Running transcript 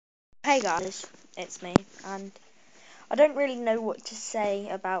Hey guys, it's me, and I don't really know what to say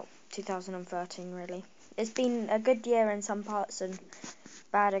about 2013 really. It's been a good year in some parts and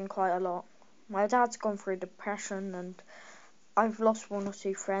bad in quite a lot. My dad's gone through depression and I've lost one or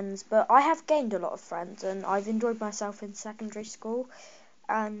two friends, but I have gained a lot of friends and I've enjoyed myself in secondary school,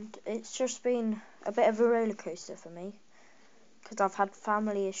 and it's just been a bit of a roller coaster for me because I've had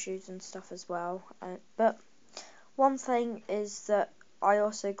family issues and stuff as well. But one thing is that I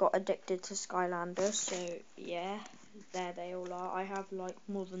also got addicted to Skylanders, so yeah, there they all are. I have like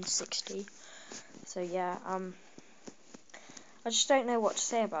more than 60. So yeah, I just don't know what to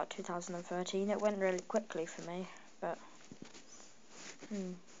say about 2013. It went really quickly for me, but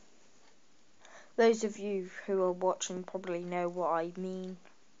those of you who are watching probably know what I mean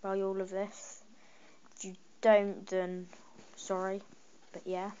by all of this. If you don't, then sorry, but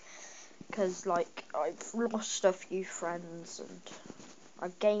yeah, because like I've lost a few friends and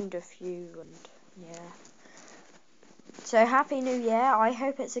I've gained a few, and yeah. So happy New Year! I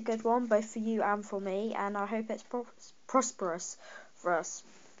hope it's a good one, both for you and for me, and I hope it's prosperous for us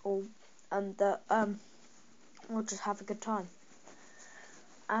all, and that we'll just have a good time.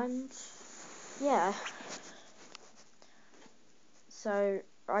 And yeah, so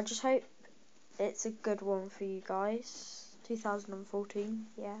I just hope it's a good one for you guys. 2014,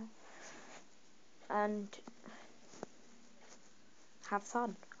 yeah, and have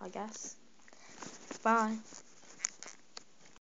fun, I guess. Bye.